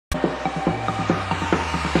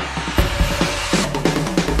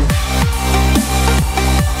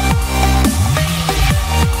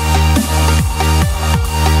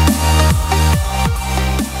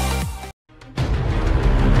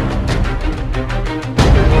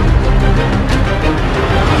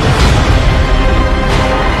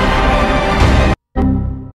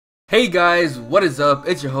Hey guys, what is up?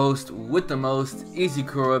 It's your host with the most, Easy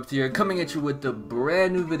Corrupt here, coming at you with a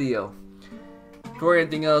brand new video. Before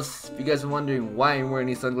anything else, if you guys are wondering why I'm wearing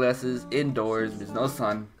these sunglasses indoors, there's no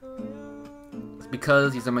sun, it's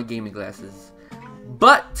because these are my gaming glasses.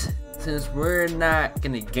 But since we're not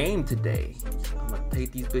gonna game today, I'm gonna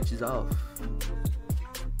take these bitches off.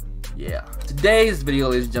 Yeah. Today's video,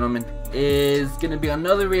 ladies and gentlemen, is gonna be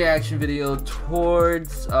another reaction video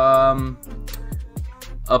towards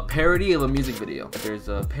a parody of a music video. There's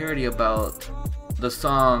a parody about the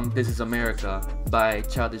song "This Is America" by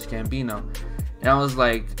Childish Gambino, and I was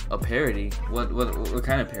like, a parody? What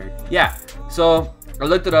kind of parody? Yeah. So I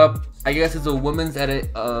looked it up. I guess it's a woman's edit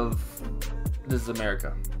of "This Is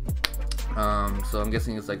America." So I'm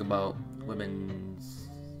guessing it's like about women's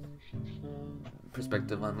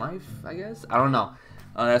perspective on life, I guess. I don't know.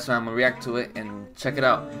 That's why I'm gonna react to it and check it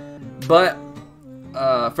out. But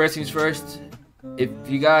first things first, if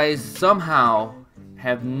you guys somehow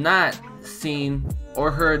have not seen or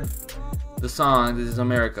heard the song "This Is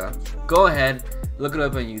America," go ahead, look it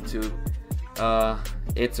up on YouTube.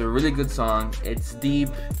 It's a really good song. It's deep,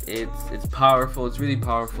 it's powerful, it's really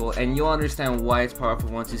powerful, and you'll understand why it's powerful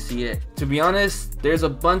once you see it. To be honest, there's a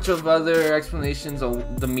bunch of other explanations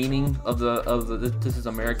of the meaning of the "This Is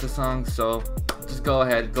America" song, so just go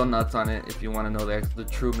ahead, go nuts on it if you want to know the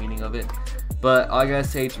true meaning of it. But all I gotta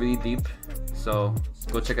say, it's really deep, so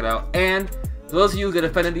go check it out. And for those of you who get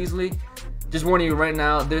offended easily, just warning you right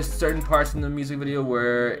now, there's certain parts in the music video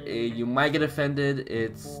where you might get offended.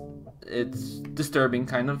 It's disturbing,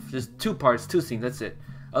 kind of. Just two parts, two scenes, that's it.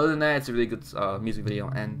 Other than that, it's a really good music video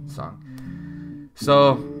and song.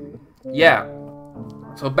 So yeah,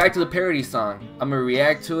 so back to the parody song. I'm gonna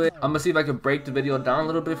react to it. I'm gonna see if I can break the video down a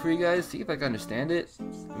little bit for you guys, see if I can understand it.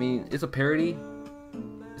 I mean, it's a parody,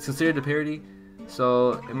 it's considered a parody,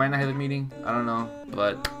 so it might not have a meaning, I don't know,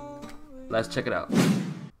 but let's check it out.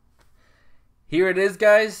 Here it is,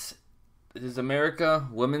 guys. This is America,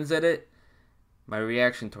 women's edit. My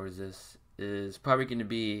reaction towards this is probably going to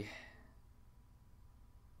be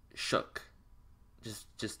shook,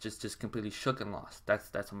 just completely shook and lost.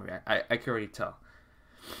 That's what I'm reacting. I can already tell.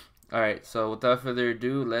 All right, so without further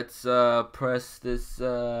ado, let's press this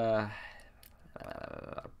play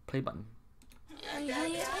button.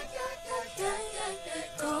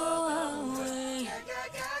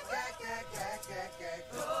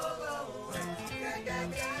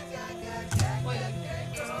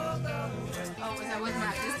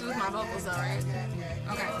 This was my vocals though, right?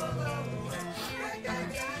 Okay.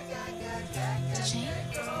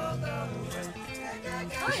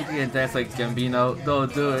 You should be a dance like Gambino.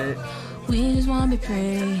 Don't do it. We just wanna be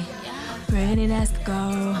pretty, pretty, that's the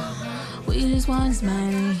goal. We just want his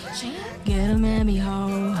money, get him and be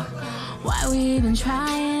whole. Why we even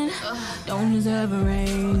trying? Don't deserve a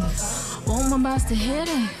raise. Want my boss to hit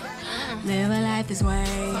it, live a life this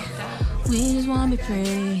way. We just wanna be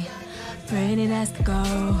pretty, pretty, that's the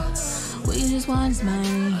goal. We just want his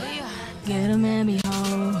money, get him and be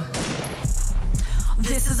whole.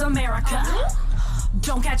 This is America.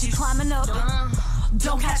 Don't catch you climbing up.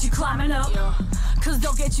 Don't catch you climbing up. Cause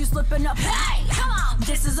they'll get you slipping up. Hey, come on.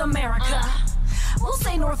 This is America. We'll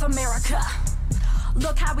say North America.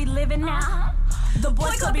 Look how we living now. The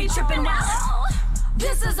boys could be tripping now.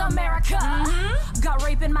 This is America. Got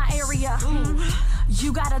rape in my area.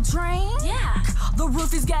 You got a drink? Yeah. The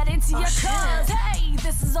roof is getting to your cuz. Hey,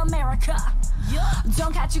 this is America.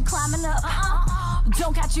 Don't catch you climbing up.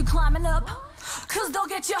 Don't catch you climbing up. Cause they'll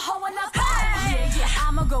get you hoeing up. Hey. Yeah.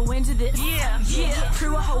 I'ma go into this. Yeah.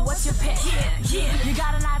 Crew a hoe, what's your pick? Yeah. You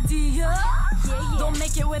got an idea? Don't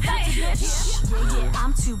make it without your bitch.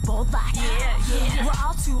 I'm too bold like. We're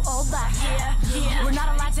all too old like. We're not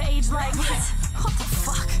allowed to age like. What the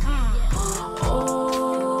fuck? Oh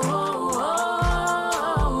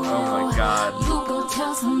my God. You go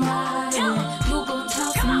tell somebody. You go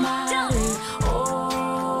tell somebody.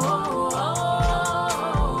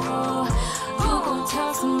 You go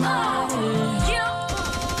tell somebody.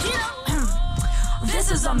 This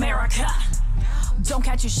is America. Don't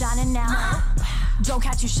catch you shining now. Don't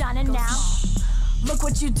catch you shining now. Look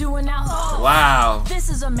what you doing now. Wow. This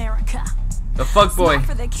is America. The fuck boy. Not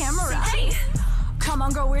for the camera. Come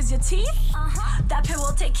on, girl, where's your teeth? That pill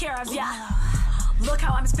will take care of ya. Look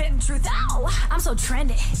how I'm spitting truth. Ow, I'm so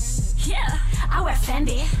trendy. Yeah, I wear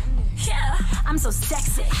Fendi. Yeah, I'm so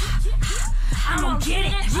sexy. I'm gonna get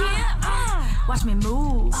it. Yeah, watch me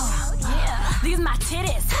move. Yeah, these my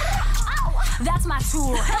titties. That's my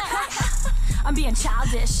tool. I'm being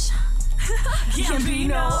childish.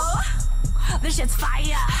 Gambino. This shit's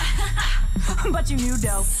fire. But you knew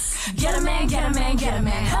though. Get a man, get a man, get a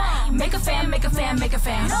man. Hey, make a fan, make a fan, make a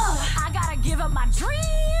fan. I gotta give up my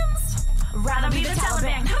dreams. Rather be the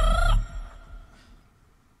Taliban.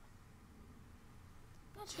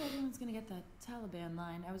 Not sure everyone's gonna get that Taliban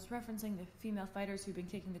line. I was referencing the female fighters who've been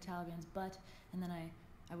kicking the Taliban's butt, and then I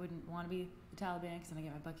wouldn't want to be the Taliban because then I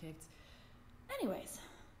get my butt kicked. Anyways.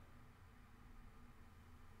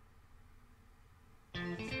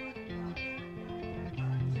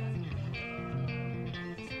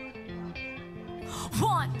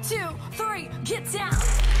 One, two, three, get down.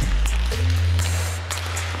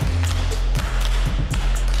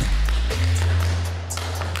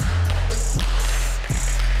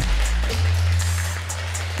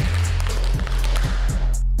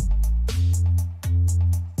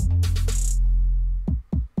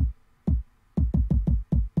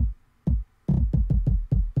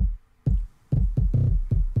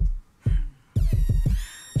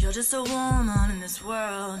 You're just a woman in this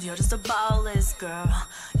world. You're just a ballless girl.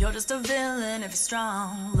 You're just a villain if you're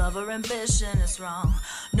strong. Love or ambition is wrong.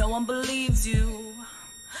 No one believes you.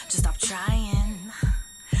 Just stop trying.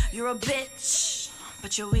 You're a bitch,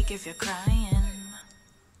 but you're weak if you're crying.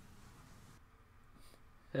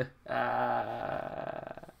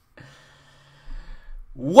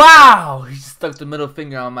 Wow! He just stuck the middle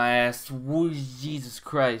finger on my ass. Woo, Jesus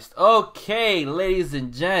Christ. Okay, ladies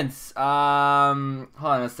and gents. Hold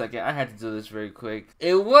on a second. I had to do this very quick.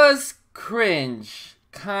 It was cringe,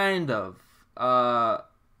 kind of. Not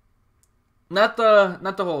the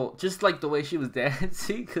whole, just like the way she was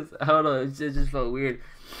dancing, cause I don't know, it just felt weird.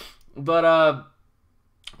 But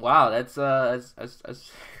wow, that's I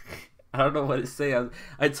don't know what to say.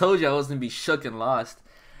 I told you I was gonna be shook and lost.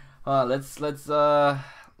 Let's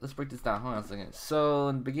break this down. Hold on a second. So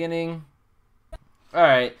in the beginning, all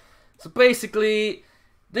right. So basically,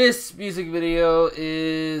 this music video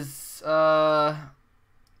is yeah,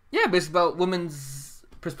 basically about women's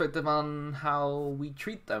perspective on how we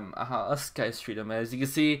treat them, how us guys treat them. As you can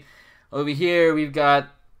see over here, we've got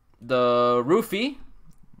the roofie.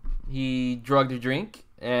 He drugged her drink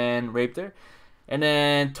and raped her, and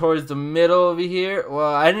then towards the middle over here,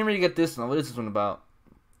 well, I didn't really get this one. What is this one about?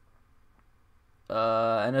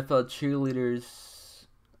 NFL cheerleaders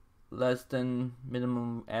less than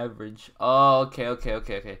minimum average. Oh,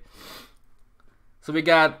 okay. So we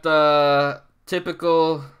got the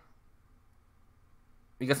typical.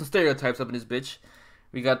 We got some stereotypes up in this bitch.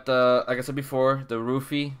 We got the, like I said before, the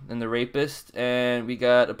roofie and the rapist, and we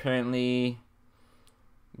got apparently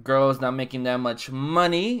girls not making that much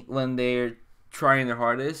money when they're trying their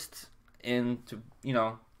hardest and to, you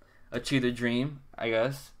know, achieve their dream, I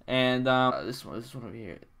guess. And this one over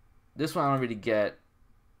here. This one I don't really get.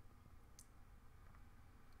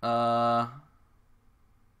 I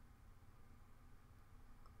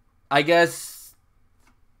guess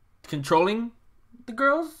controlling the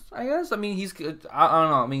girls. I guess. I mean, he's. I don't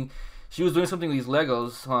know. I mean, she was doing something with these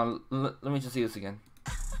Legos. Hold on. Let me just see this again.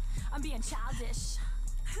 I'm being childish.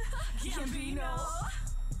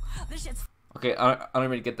 This shit's Okay, I don't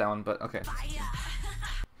really get that one, but okay.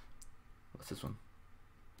 What's this one?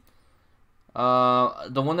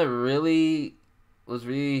 The one that really was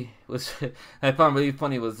I found really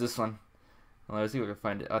funny was this one. Let's see if I can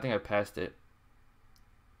find it. I think I passed it.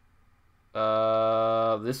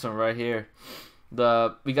 This one right here.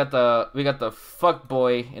 We got the fuck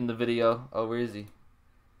boy in the video. Oh, where is he?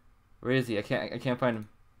 Where is he? I can't find him.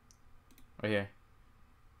 Right here.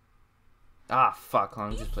 Ah, fuck. Hold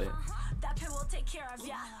on, just play it. That pill will take care of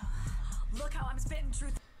ya. Look how I'm spitting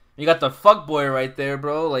truth. You got the fuck boy right there,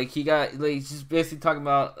 bro. Like he got, like, he's basically talking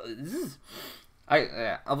about this is.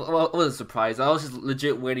 I wasn't surprised. I was just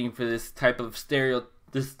legit waiting for this type of stereo.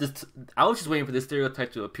 I was just waiting for this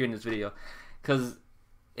stereotype to appear in this video, cause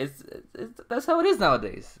it's that's how it is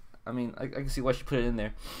nowadays. I mean, I can see why she put it in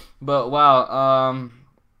there, but wow,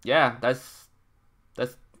 yeah, that's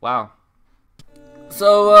wow.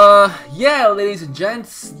 So yeah, ladies and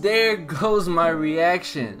gents, there goes my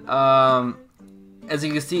reaction. As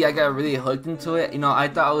you can see, I got really hooked into it. You know, I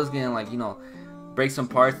thought I was gonna, like, you know, break some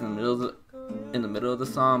parts in the middle of the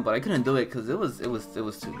song, but I couldn't do it because it was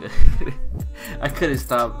too good. I couldn't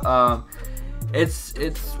stop. It's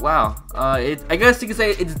wow. I guess you could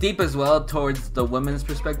say it's deep as well towards the women's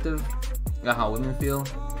perspective, how women feel,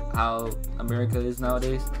 how America is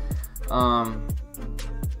nowadays. I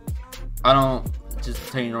don't, just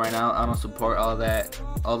telling you right now, I don't support all that,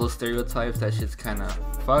 all those stereotypes. That shit's kind of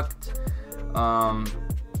fucked.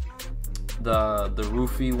 The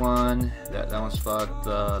roofie one, that one's fucked.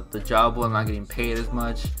 The job one, not getting paid as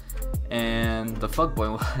much, and the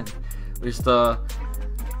fuckboy one, which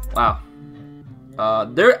wow.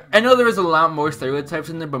 I know there was a lot more stereotypes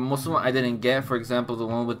in there, but most of them I didn't get. For example, the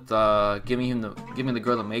one with giving the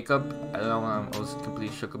girl the makeup. I don't know. I was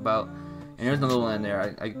completely shook about. And there's another one in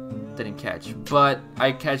there I didn't catch, but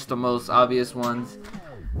I catch the most obvious ones.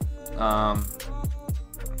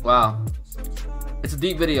 Wow, it's a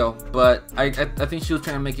deep video, but I think she was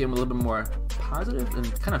trying to make it a little bit more positive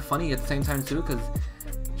and kind of funny at the same time too, because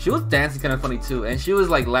she was dancing kind of funny too, and she was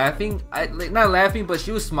like laughing. Not laughing, but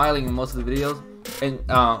she was smiling in most of the videos and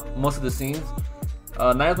most of the scenes.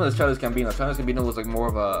 Not as much as Childish Gambino. Childish Gambino was like more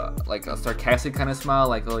of a sarcastic kind of smile,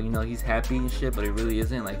 like, oh, you know, he's happy and shit, but he really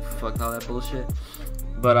isn't. Like, fuck all that bullshit.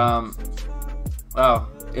 But wow,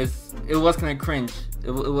 it was kind of cringe. It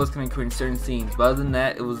was kind of cringe certain scenes, but other than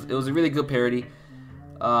that, it was a really good parody.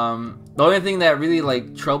 The only thing that really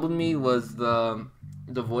like troubled me was the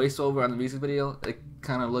voiceover on the music video. It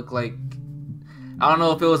kind of looked like, I don't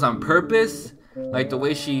know if it was on purpose, like the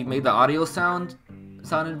way she made the audio sounded,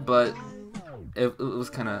 but it was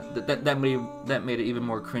kind of that made it even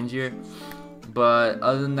more cringier. But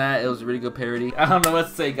other than that, it was a really good parody. I don't know what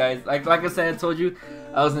to say, guys. Like I said, I told you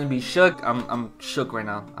I was gonna be shook. I'm shook right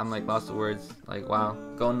now. I'm like lost of words. Like, wow,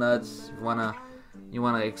 go nuts. You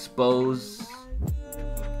wanna expose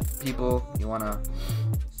people. You wanna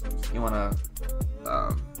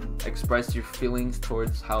express your feelings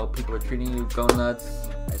towards how people are treating you. Go nuts.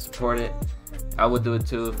 I support it. I would do it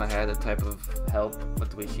too if I had the type of help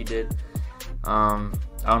with the way she did. I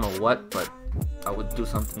don't know what, but I would do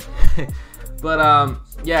something. But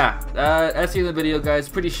yeah, that's the end of the video, guys.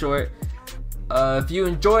 Pretty short. If you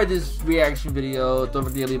enjoyed this reaction video, don't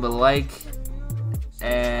forget to leave a like,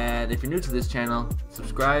 and if you're new to this channel,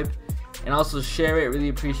 subscribe, and also share it. Really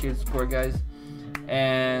appreciate the support, guys.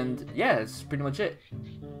 And yeah, that's pretty much it.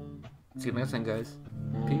 See you next time, guys.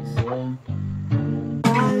 Peace.